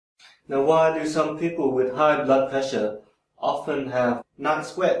Now, why do some people with high blood pressure often have night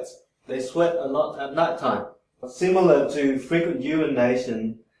sweats? They sweat a lot at night time. Similar to frequent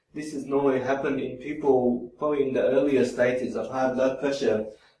urination, this is normally happen in people probably in the earlier stages of high blood pressure,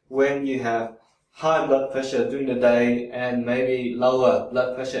 when you have high blood pressure during the day and maybe lower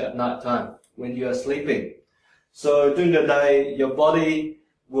blood pressure at night time when you are sleeping. So during the day, your body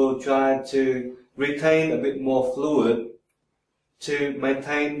will try to retain a bit more fluid to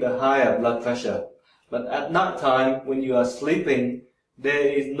maintain the higher blood pressure. But at night time, when you are sleeping, there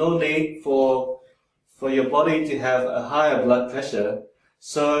is no need for your body to have a higher blood pressure.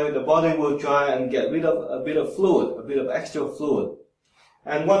 So the body will try and get rid of a bit of fluid, a bit of extra fluid.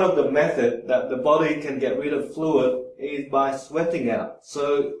 And one of the methods that the body can get rid of fluid is by sweating out.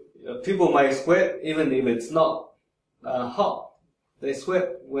 So people may sweat even if it's not hot. They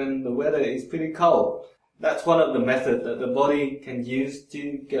sweat when the weather is pretty cold. That's one of the methods that the body can use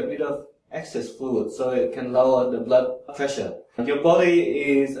to get rid of excess fluid, so it can lower the blood pressure. Your body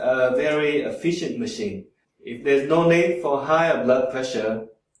is a very efficient machine. If there's no need for higher blood pressure,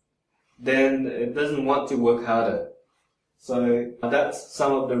 then it doesn't want to work harder. So that's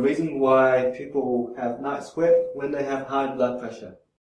some of the reasons why people have night sweat when they have high blood pressure.